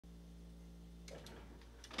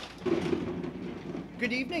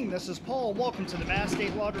Good evening, this is Paul. Welcome to the Mass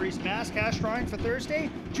State Lottery's Mass Cash Drawing for Thursday,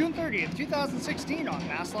 June 30th, 2016 on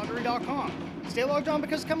MassLottery.com. Stay logged on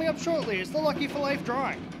because coming up shortly is the Lucky for Life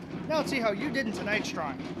drawing. Now let's see how you did in tonight's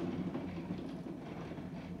drawing.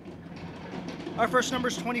 Our first number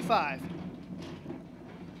is 25.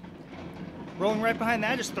 Rolling right behind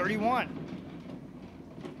that is 31.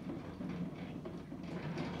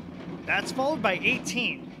 That's followed by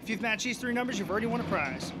 18. If you've matched these three numbers, you've already won a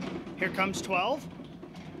prize. Here comes 12.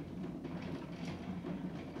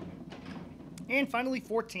 And finally,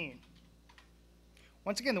 14.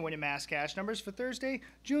 Once again, the winning mass cash numbers for Thursday,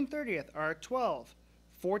 June 30th are 12,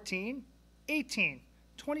 14, 18,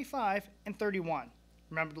 25, and 31.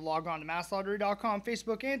 Remember to log on to MassLottery.com,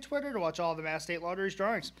 Facebook, and Twitter to watch all of the Mass State Lottery's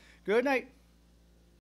drawings. Good night.